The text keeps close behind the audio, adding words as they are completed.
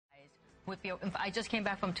I just came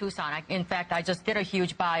back from Tucson. In fact, I just did a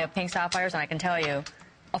huge buy of pink sapphires, and I can tell you,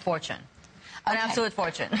 a fortune. An absolute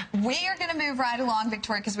fortune. We are going to move right along,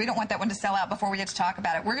 Victoria, because we don't want that one to sell out before we get to talk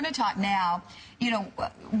about it. We're going to talk now. You know,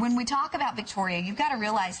 when we talk about Victoria, you've got to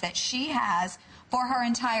realize that she has, for her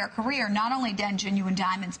entire career, not only done genuine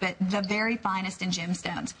diamonds, but the very finest in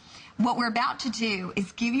gemstones. What we're about to do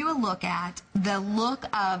is give you a look at the look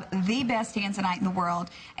of the best Tanzanite in the world.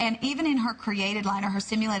 And even in her created line, or her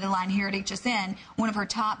simulated line here at HSN, one of her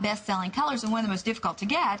top best-selling colors and one of the most difficult to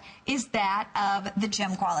get is that of the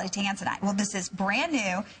gem quality Tanzanite. Well, this is brand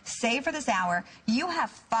new, save for this hour. You have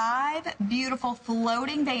 5 beautiful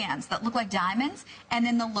floating bands that look like diamonds, and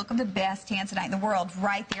then the look of the best Tanzanite in the world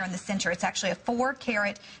right there in the center. It's actually a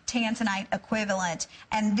 4-carat Tanzanite equivalent,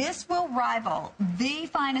 and this will rival the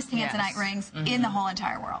finest Tanzanite rings in the whole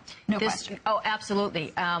entire world. No question. Oh,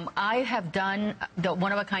 absolutely. I have done the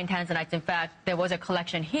one-of-a-kind Tanzanites. In fact, there was a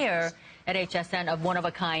collection here at HSN of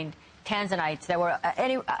one-of-a-kind Tanzanites that were,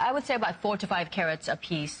 I would say, about 4 to 5 carats a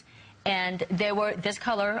piece. And they were this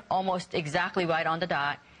color, almost exactly right on the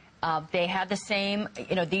dot. They had the same,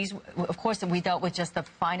 you know, these, of course, we dealt with just the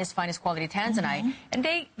finest quality Tanzanite. And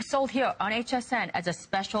they sold here on HSN as a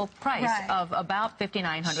special price of about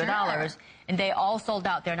 $5,900. And they all sold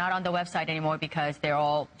out. They're not on the website anymore because they're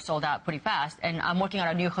all sold out pretty fast. And I'm working on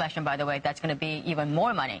a new collection, by the way, that's going to be even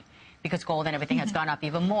more money because gold and everything has gone up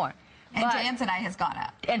even more. And Tanzanite has gone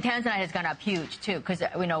up. And Tanzanite has gone up huge, too, because,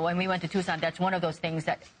 you know, when we went to Tucson, that's one of those things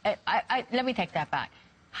that, let me take that back.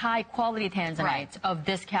 High-quality Tanzanites of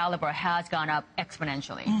this caliber has gone up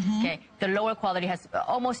exponentially. Okay, the lower quality has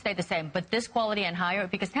almost stayed the same, but this quality and higher,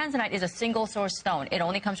 because Tanzanite is a single-source stone. It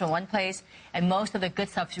only comes from one place, and most of the good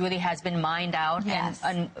stuff really has been mined out.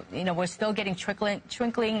 And you know, we're still getting trickling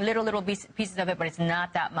little pieces of it, but it's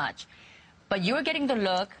not that much. But you're getting the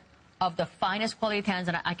look of the finest quality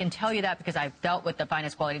Tanzanite. I can tell you that because I've dealt with the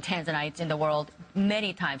finest quality Tanzanites in the world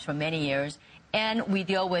many times for many years. And we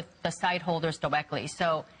deal with the site holders directly.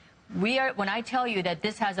 So when I tell you that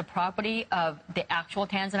this has a property of the actual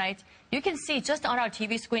Tanzanites, you can see just on our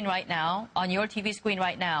TV screen right now, on your TV screen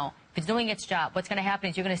right now, if it's doing its job, what's going to happen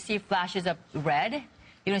is you're going to see flashes of red,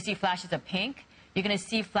 you're going to see flashes of pink, you're going to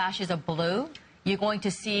see flashes of blue, you're going to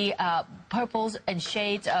see purples and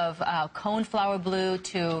shades of coneflower blue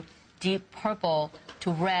to deep purple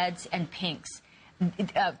to reds and pinks.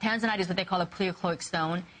 Tanzanite is what they call a pleochroic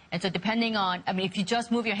stone. And so depending on, I mean, if you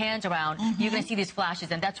just move your hands around, you're going to see these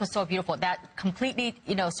flashes, and that's what's so beautiful. That completely,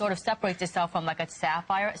 you know, sort of separates itself from like a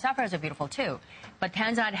sapphire. Sapphires are beautiful too, but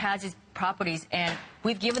Tanzanite has these properties, and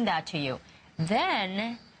we've given that to you.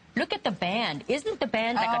 Then look at the band. Isn't the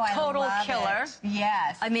band like a total killer?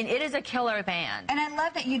 Yes. I mean, it is a killer band. And I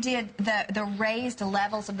love that you did the raised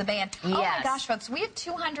levels of the band. Yes. Oh my gosh, folks, we have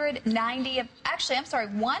 290 of, actually, I'm sorry,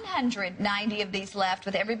 190 of these left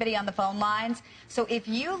with everybody on the phone lines. So if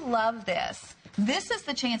you love this, this is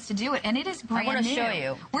the chance to do it, and it is brand new. I want to show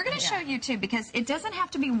you. We're going to show you, too, because it doesn't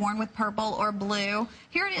have to be worn with purple or blue.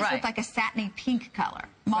 Here it is with like a satiny pink color,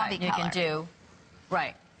 mauve color. You can do,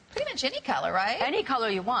 pretty much any color, right? Any color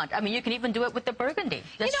you want. I mean, you can even do it with the burgundy.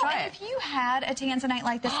 Let's try it. If you had a Tanzanite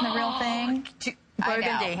like this in the real thing, burgundy,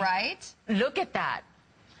 I know, right? Look at that.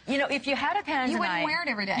 You know, if you had a Tanzanite, you wouldn't wear it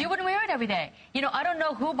every day. You wouldn't wear it every day. You know, I don't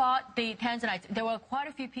know who bought the Tanzanites. There were quite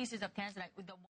a few pieces of Tanzanite.